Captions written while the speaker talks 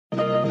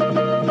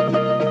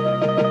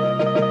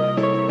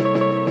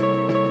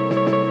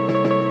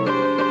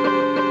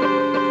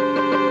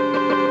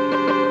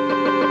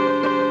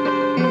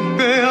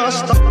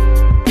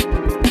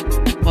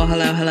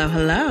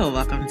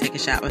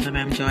Shot with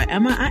Joy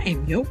Emma. I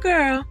am your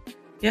girl,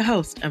 your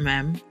host,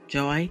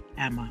 Joy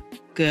Emma.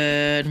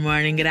 Good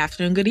morning, good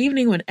afternoon, good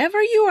evening,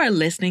 whenever you are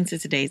listening to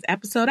today's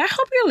episode. I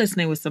hope you're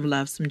listening with some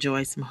love, some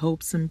joy, some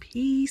hope, some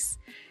peace.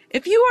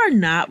 If you are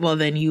not, well,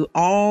 then you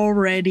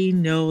already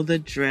know the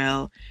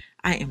drill.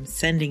 I am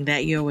sending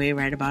that your way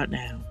right about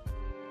now.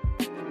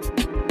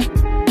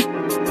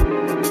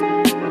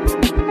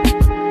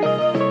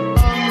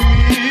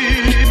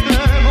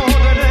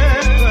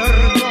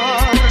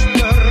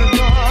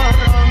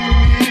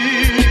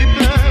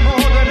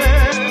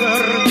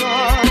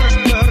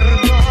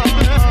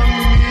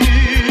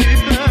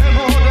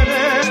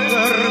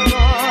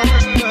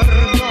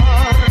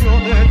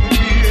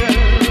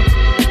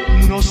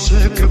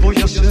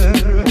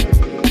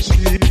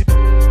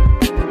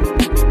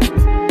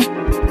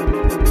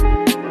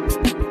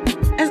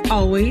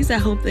 I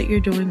hope that you're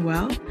doing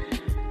well.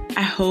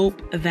 I hope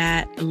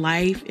that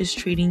life is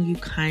treating you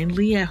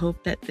kindly. I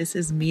hope that this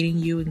is meeting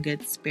you in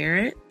good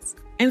spirits.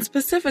 And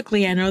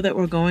specifically, I know that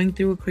we're going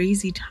through a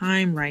crazy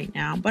time right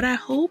now, but I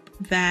hope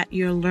that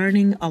you're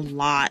learning a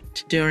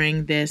lot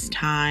during this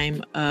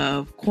time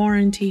of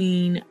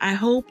quarantine. I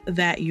hope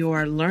that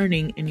you're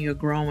learning and you're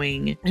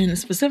growing, and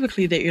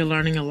specifically that you're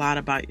learning a lot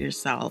about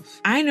yourself.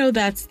 I know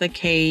that's the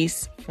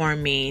case for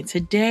me.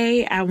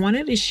 Today, I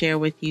wanted to share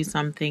with you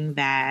something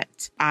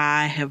that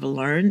I have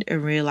learned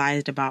and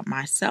realized about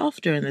myself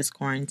during this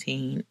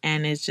quarantine,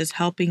 and it's just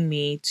helping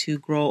me to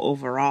grow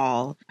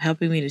overall,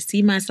 helping me to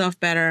see myself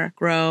better,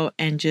 grow,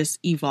 and just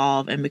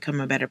evolve and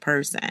become a better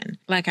person.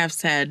 Like I've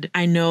said,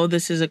 I know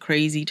this is a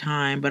crazy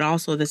time, but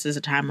also this is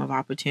a time of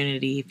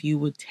opportunity if you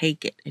would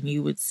take it and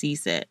you would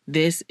seize it.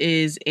 This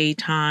is a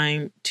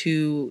time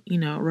to,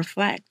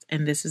 reflect,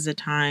 and this is a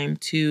time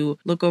to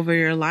look over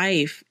your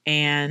life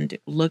and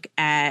look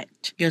at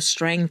your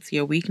strengths,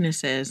 your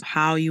weaknesses,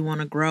 how you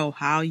want to grow,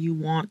 how you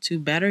want to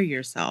better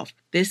yourself.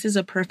 This is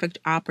a perfect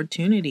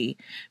opportunity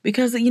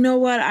because you know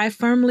what? I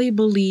firmly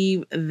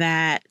believe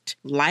that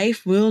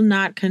life will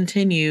not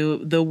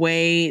continue the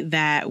way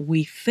that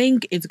we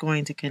think it's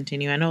going to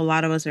continue. I know a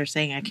lot of us are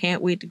saying, I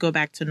can't wait to go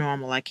back to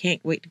normal. I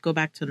can't wait to go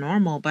back to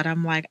normal. But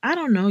I'm like, I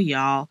don't know,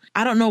 y'all.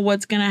 I don't know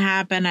what's going to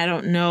happen. I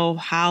don't know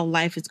how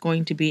life is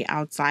going to be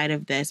outside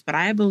of this. But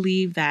I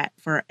believe that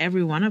for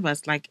every one of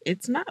us,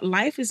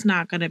 life is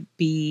not going to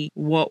be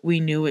what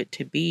we knew it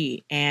to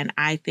be. And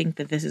I think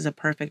that this is a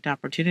perfect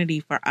opportunity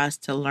for us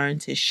to learn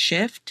to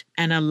shift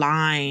and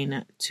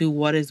align to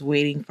what is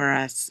waiting for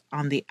us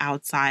on the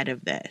outside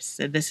of this.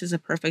 So this is a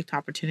perfect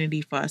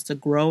opportunity for us to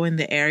grow in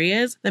the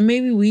areas that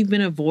maybe we've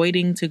been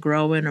avoiding to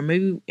grow in, or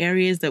maybe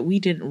areas that we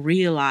didn't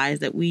realize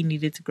that we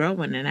needed to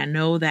grow in. And I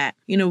know that,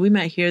 we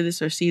might hear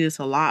this or see this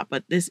a lot,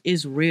 but this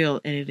is real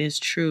and it is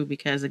true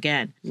because,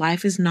 again,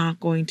 life is not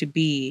going to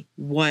be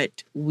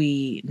what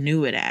we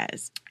knew it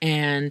as.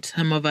 And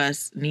some of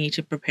us need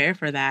to prepare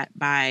for that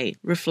by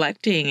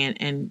reflecting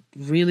and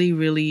really,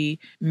 really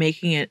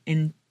making an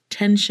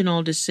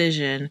intentional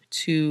decision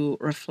to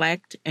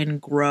reflect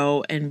and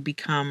grow and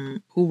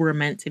become who we're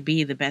meant to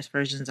be, the best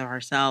versions of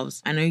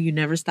ourselves. I know you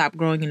never stop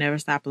growing, you never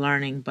stop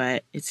learning,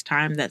 but it's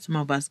time that some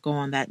of us go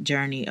on that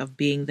journey of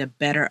being the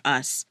better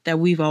us that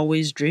we've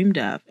always dreamed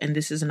of. And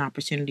this is an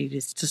opportunity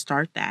to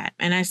start that.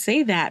 And I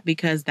say that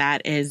because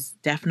that is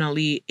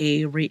definitely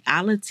a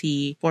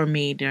reality for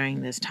me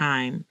during this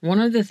time.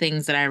 One of the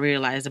things that I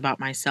realized about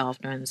myself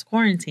during this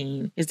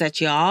quarantine is that,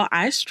 y'all,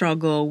 I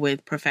struggle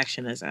with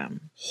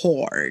perfectionism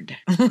hard.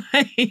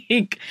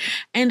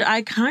 And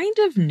I kind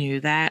of knew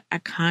that.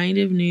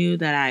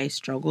 I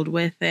struggled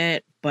with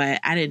it,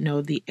 but I didn't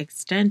know the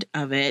extent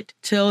of it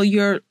till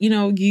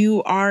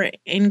you are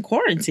in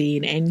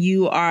quarantine and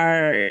you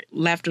are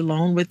left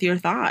alone with your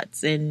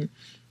thoughts and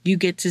you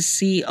get to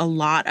see a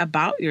lot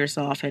about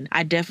yourself. And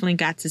I definitely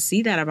got to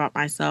see that about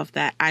myself,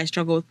 that I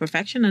struggle with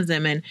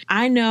perfectionism. And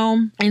I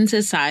know in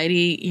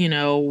society,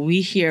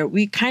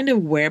 we kind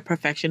of wear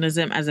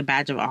perfectionism as a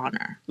badge of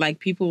honor. Like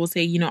people will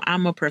say,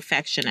 I'm a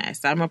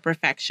perfectionist.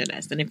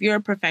 And if you're a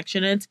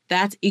perfectionist,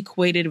 that's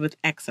equated with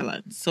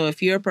excellence. So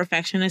if you're a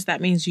perfectionist, that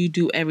means you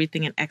do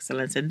everything in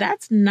excellence. And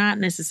that's not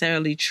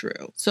necessarily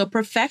true. So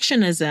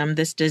perfectionism,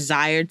 this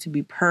desire to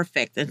be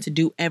perfect and to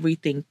do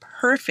everything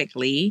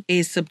perfectly,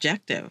 is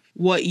subjective.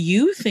 What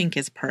you think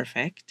is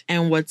perfect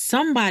and what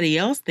somebody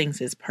else thinks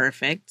is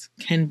perfect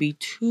can be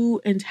two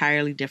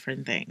entirely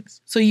different things.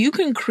 So you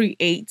can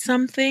create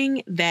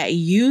something that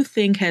you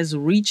think has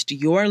reached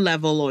your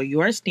level or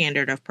your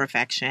standard of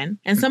perfection,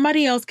 and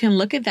somebody else can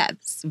look at that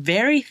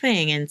very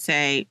thing and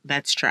say,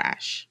 that's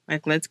trash.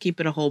 Like, let's keep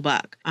it a whole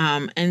buck.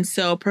 And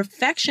so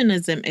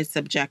perfectionism is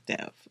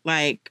subjective.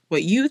 Like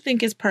what you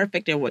think is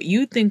perfect and what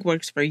you think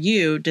works for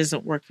you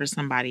doesn't work for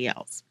somebody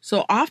else. So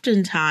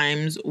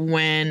oftentimes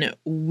when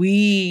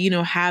we,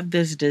 have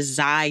this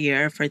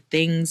desire for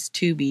things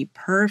to be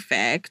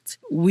perfect,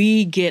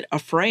 we get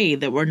afraid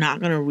that we're not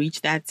going to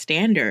reach that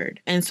standard.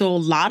 And so a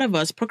lot of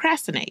us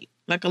procrastinate.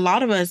 Like a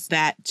lot of us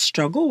that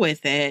struggle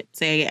with it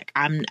say,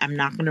 I'm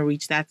not going to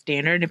reach that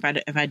standard.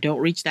 If I don't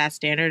reach that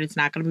standard, it's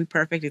not going to be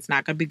perfect. It's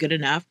not going to be good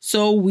enough.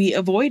 So we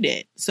avoid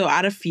it. So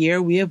out of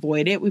fear, we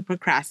avoid it. We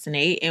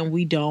procrastinate and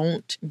we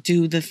don't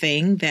do the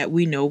thing that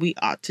we know we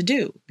ought to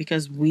do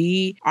because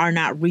we are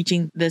not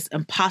reaching this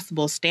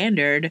impossible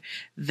standard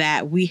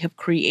that we have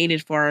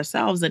created for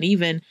ourselves, and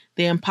even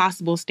the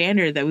impossible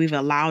standard that we've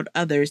allowed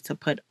others to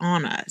put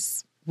on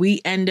us.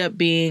 We end up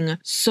being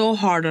so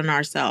hard on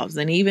ourselves.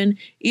 And even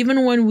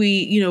when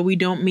we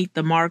don't meet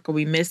the mark or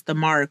we miss the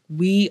mark,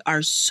 we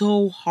are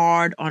so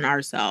hard on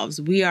ourselves.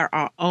 We are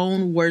our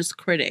own worst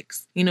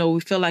critics. We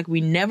feel like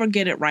we never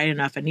get it right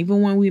enough. And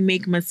even when we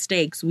make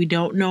mistakes, we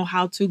don't know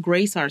how to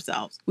grace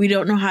ourselves. We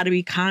don't know how to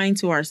be kind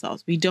to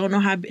ourselves. We don't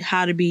know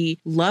how to be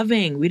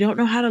loving. We don't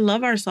know how to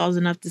love ourselves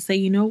enough to say,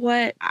 you know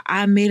what,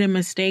 I made a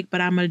mistake,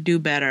 but I'm going to do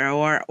better.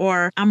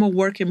 Or I'm a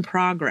work in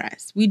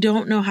progress. We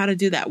don't know how to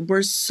do that.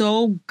 We're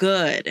so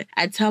good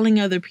at telling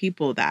other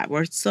people that.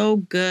 We're so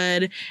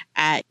good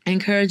at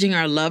encouraging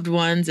our loved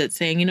ones at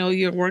saying,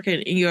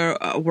 you're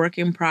a work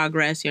in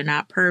progress. You're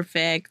not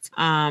perfect.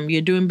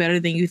 You're doing better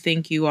than you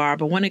think you are.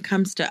 But when it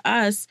comes to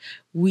us,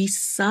 we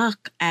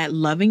suck at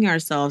loving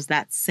ourselves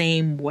that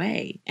same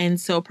way. And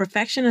so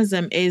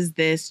perfectionism is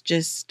this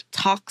just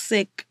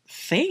toxic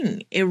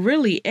thing. It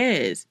really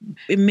is.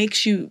 It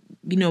makes you,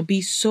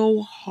 be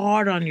so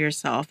hard on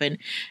yourself, and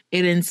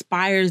it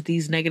inspires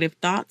these negative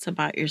thoughts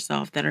about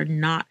yourself that are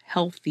not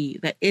healthy,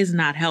 that is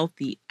not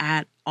healthy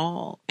at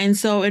all. And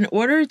so in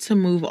order to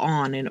move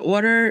on, in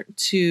order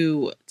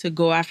to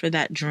go after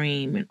that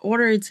dream, in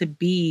order to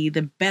be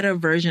the better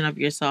version of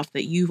yourself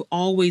that you've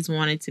always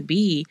wanted to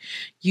be,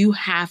 you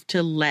have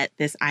to let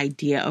this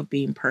idea of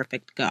being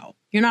perfect go.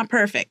 You're not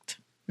perfect.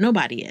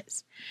 Nobody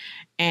is.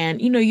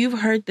 And, you've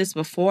heard this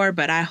before,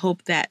 but I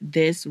hope that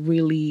this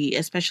really,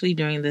 especially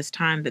during this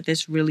time, that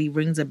this really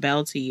rings a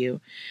bell to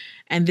you.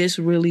 And this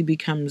really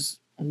becomes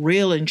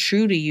real and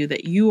true to you,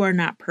 that you are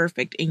not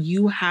perfect and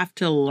you have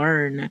to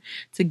learn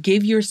to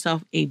give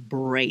yourself a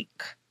break.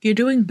 You're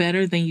doing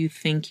better than you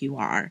think you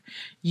are.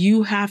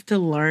 You have to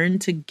learn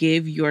to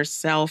give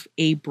yourself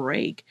a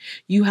break.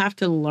 You have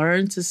to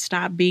learn to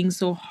stop being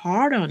so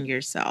hard on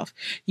yourself.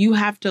 You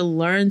have to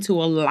learn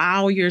to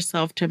allow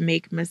yourself to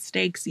make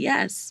mistakes.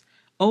 Yes.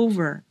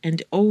 Over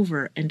and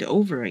over and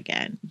over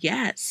again.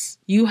 Yes.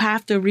 You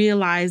have to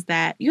realize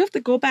that you have to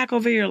go back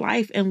over your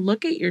life and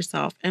look at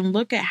yourself and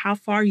look at how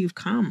far you've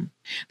come.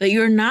 That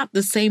you're not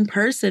the same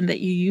person that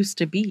you used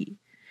to be.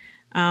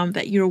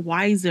 That you're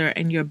wiser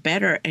and you're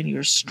better and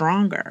you're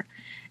stronger.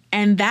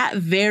 And that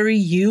very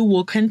you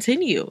will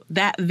continue.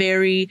 That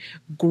very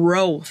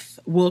growth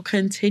will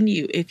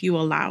continue if you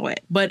allow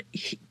it. But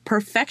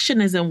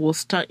perfectionism will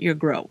stunt your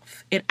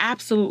growth. It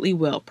absolutely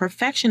will.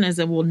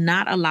 Perfectionism will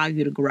not allow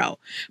you to grow.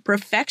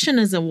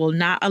 Perfectionism will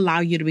not allow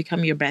you to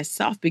become your best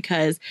self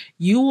because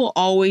you will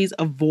always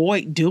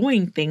avoid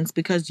doing things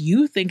because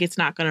you think it's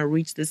not going to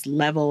reach this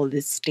level,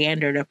 this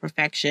standard of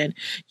perfection.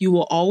 You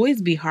will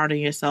always be hard on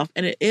yourself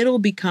and it'll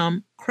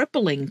become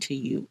crippling to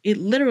you. It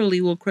literally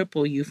will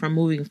cripple you from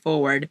moving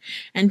forward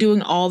and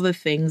doing all the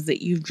things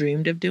that you've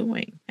dreamed of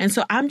doing. And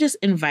so I'm just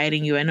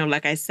inviting you. I know,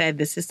 like I said,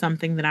 this is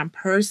something that I'm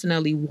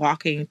personally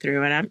walking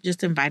through, and I'm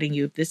just inviting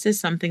you. If this is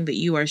something that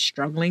you are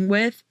struggling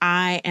with,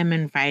 I am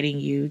inviting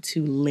you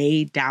to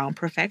lay down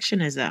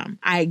perfectionism.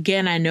 I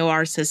know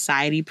our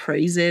society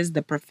praises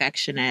the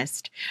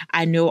perfectionist.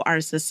 I know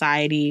our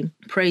society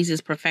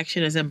praises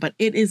perfectionism, but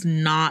it is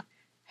not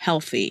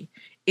healthy.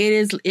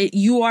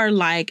 You are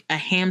like a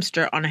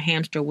hamster on a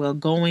hamster wheel,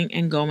 going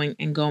and going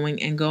and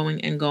going and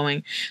going and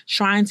going,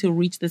 trying to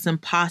reach this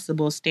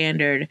impossible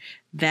standard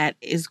that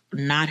is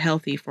not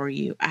healthy for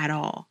you at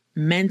all.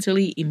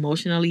 Mentally,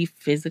 emotionally,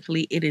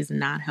 physically, it is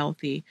not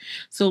healthy.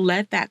 So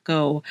let that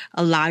go.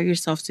 Allow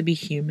yourself to be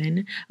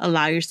human.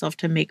 Allow yourself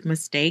to make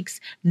mistakes.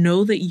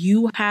 Know that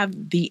you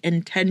have the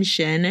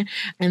intention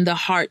and the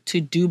heart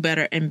to do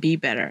better and be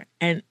better.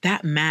 And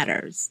that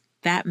matters.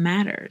 That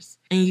matters.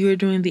 And you're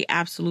doing the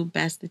absolute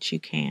best that you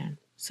can.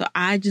 So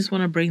I just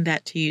want to bring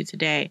that to you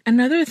today.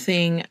 Another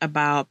thing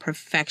about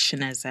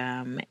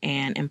perfectionism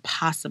and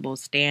impossible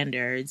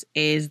standards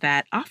is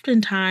that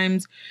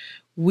oftentimes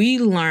we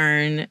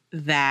learn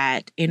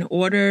that in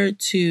order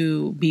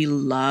to be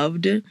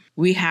loved,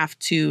 we have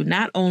to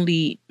not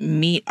only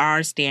meet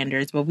our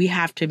standards, but we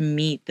have to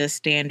meet the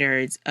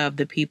standards of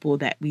the people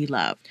that we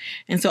love.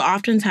 And so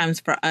oftentimes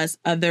for us,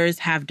 others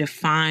have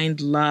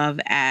defined love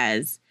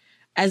as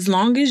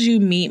long as you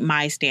meet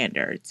my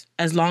standards,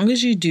 as long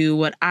as you do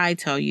what I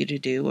tell you to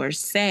do or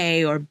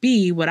say or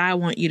be what I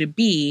want you to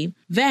be,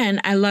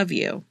 then I love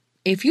you.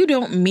 If you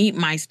don't meet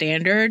my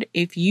standard,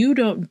 if you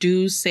don't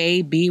do,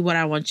 say, be what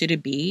I want you to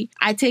be,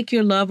 I take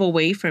your love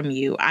away from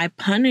you. I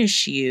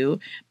punish you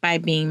by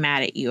being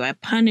mad at you. I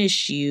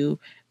punish you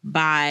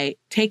by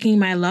taking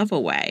my love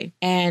away.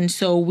 And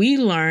so we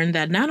learn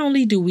that not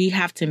only do we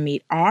have to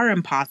meet our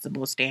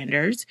impossible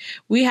standards,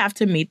 we have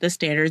to meet the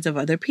standards of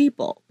other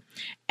people.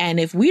 And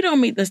if we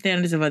don't meet the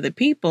standards of other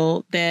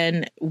people,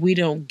 then we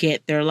don't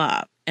get their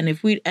love.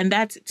 And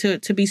that's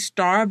to be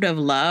starved of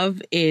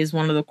love is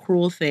one of the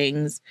cruel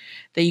things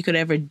that you could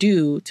ever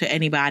do to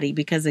anybody,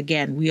 because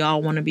again, we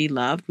all want to be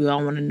loved. We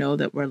all want to know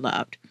that we're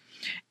loved.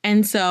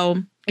 And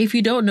so if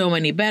you don't know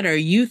any better,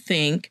 you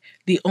think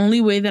the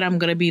only way that I'm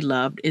going to be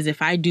loved is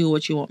if I do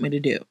what you want me to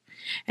do.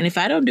 And if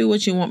I don't do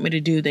what you want me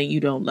to do, then you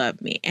don't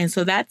love me. And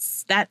so that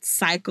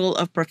cycle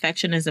of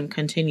perfectionism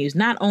continues,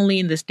 not only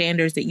in the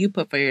standards that you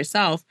put for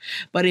yourself,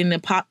 but in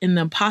the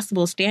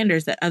impossible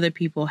standards that other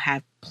people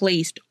have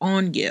placed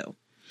on you.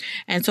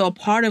 And so a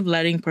part of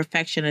letting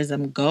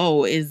perfectionism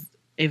go is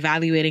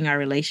evaluating our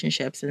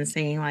relationships and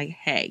saying like,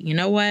 hey, you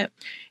know what?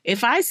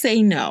 If I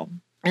say no,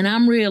 and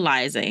I'm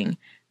realizing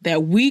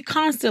that we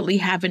constantly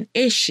have an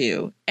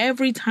issue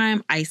every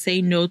time I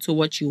say no to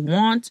what you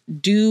want,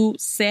 do,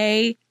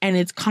 say, and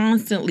it's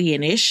constantly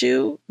an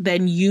issue,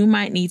 then you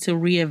might need to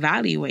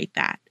reevaluate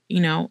that,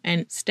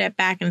 and step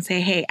back and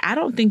say, hey, I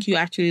don't think you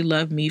actually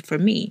love me for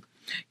me.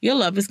 Your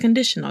love is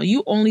conditional.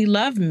 You only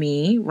love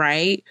me,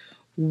 right,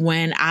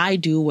 when I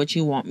do what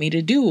you want me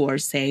to do or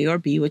say or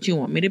be what you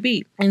want me to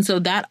be. And so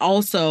that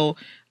also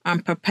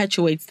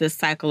perpetuates this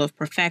cycle of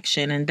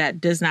perfection, and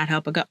that does not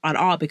help at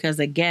all, because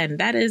again,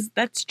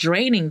 that's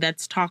draining,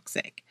 that's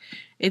toxic.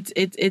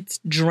 It's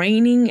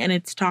draining and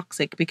it's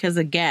toxic, because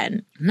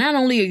again, not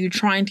only are you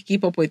trying to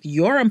keep up with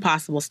your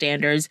impossible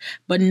standards,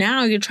 but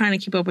now you're trying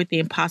to keep up with the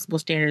impossible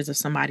standards of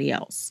somebody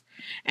else.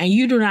 And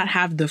you do not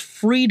have the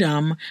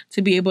freedom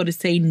to be able to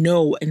say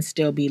no and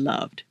still be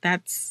loved.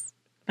 That's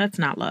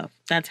not love.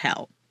 That's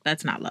hell.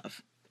 That's not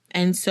love.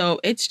 And so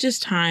it's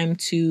just time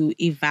to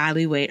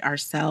evaluate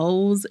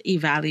ourselves,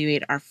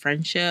 evaluate our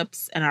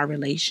friendships and our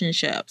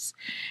relationships,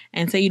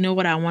 and say, you know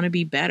what, I want to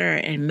be better.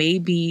 And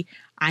maybe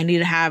I need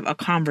to have a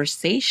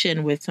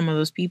conversation with some of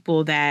those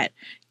people that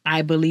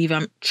I believe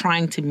I'm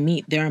trying to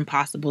meet their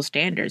impossible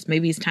standards.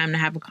 Maybe it's time to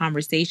have a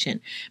conversation.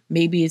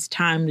 Maybe it's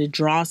time to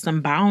draw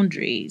some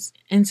boundaries.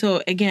 And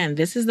so again,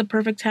 this is the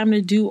perfect time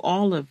to do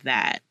all of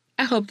that.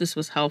 I hope this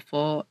was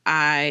helpful.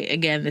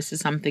 This is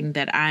something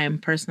that I am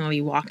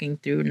personally walking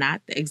through, not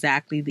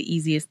exactly the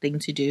easiest thing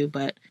to do,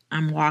 but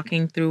I'm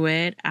walking through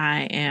it.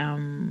 I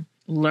am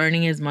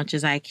learning as much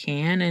as I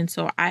can. And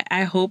so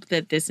I hope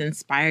that this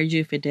inspired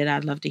you. If it did,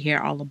 I'd love to hear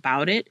all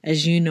about it.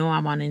 As you know,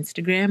 I'm on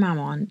Instagram, I'm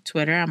on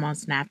Twitter, I'm on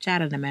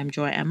Snapchat at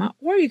MMJoyEmma,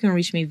 or you can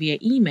reach me via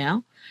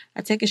email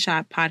at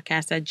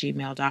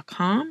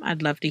takeashotpodcast@gmail.com.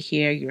 I'd love to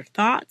hear your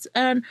thoughts,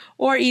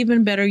 or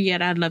even better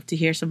yet, I'd love to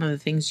hear some of the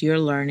things you're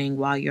learning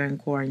while you're in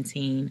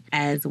quarantine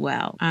as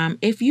well.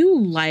 If you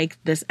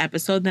like this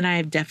episode, then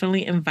I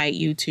definitely invite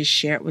you to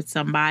share it with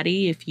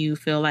somebody. If you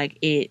feel like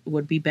it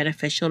would be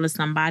beneficial to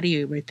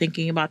somebody, or you're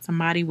thinking about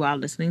somebody while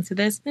listening to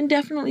this, then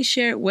definitely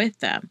share it with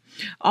them.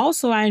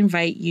 Also, I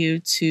invite you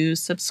to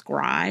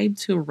subscribe,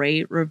 to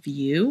rate,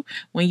 review.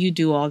 When you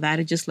do all that,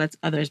 it just lets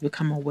others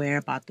become aware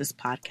about this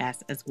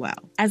podcast as well.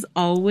 As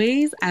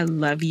always, I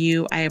love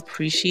you, I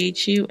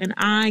appreciate you, and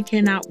I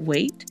cannot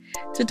wait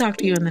to talk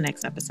to you in the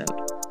next episode.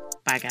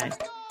 Bye, guys.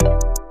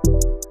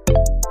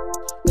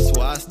 That's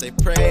why I stay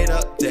prayed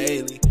up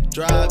daily.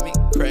 Drive me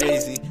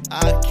crazy,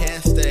 I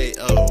can't stay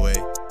away.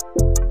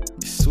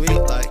 It's sweet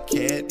like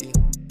candy,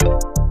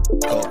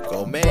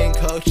 cocoa,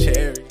 mango,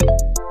 cherry.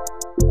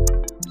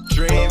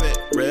 Dream it,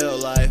 real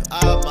life,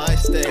 I might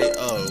stay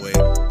away.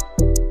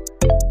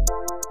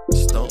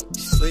 Just don't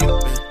be sleeping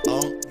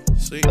on me,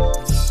 sleeping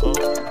on me.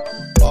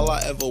 All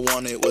I ever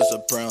wanted was a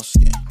brown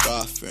skin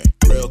girlfriend.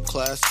 Real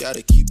class,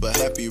 gotta keep a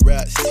happy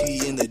rat.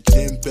 Tea in the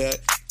gym bag,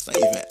 it's not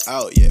even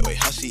out yet. Wait,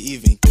 how she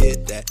even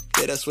get that?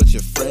 Yeah, that's what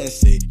your friends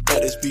say.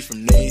 That is beef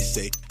from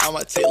naysay. I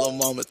might take lil'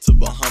 mama to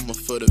Bahama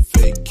for the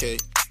vacay.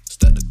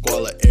 Stack the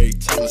guala every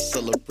time a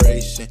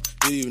celebration.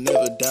 You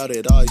never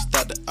doubted, always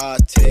thought that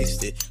I'd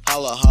taste it.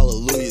 Holla,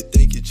 hallelujah,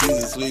 thank you,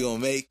 Jesus, we gon'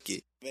 make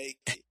it.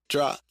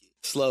 Drop,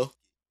 slow,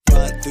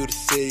 flying through the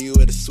city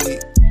with a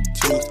sweet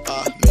tooth.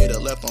 I made a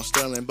left on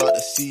Sterling, about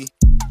to see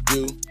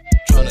you.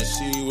 Tryna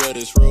see where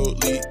this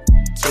road lead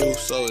to.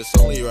 So it's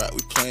only right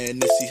we playing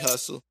Nipsey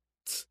Hussle.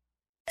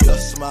 Your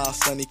smile,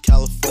 sunny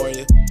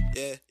California,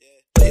 yeah.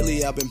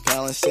 Lately I've been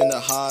balancing the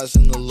highs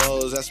and the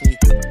lows. Ask me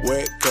where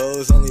it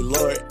goes, only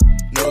Lord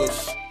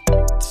knows.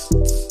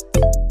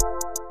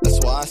 That's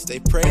why I stay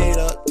prayed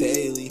up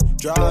daily.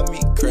 Drive me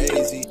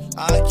crazy,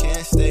 I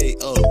can't stay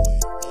away.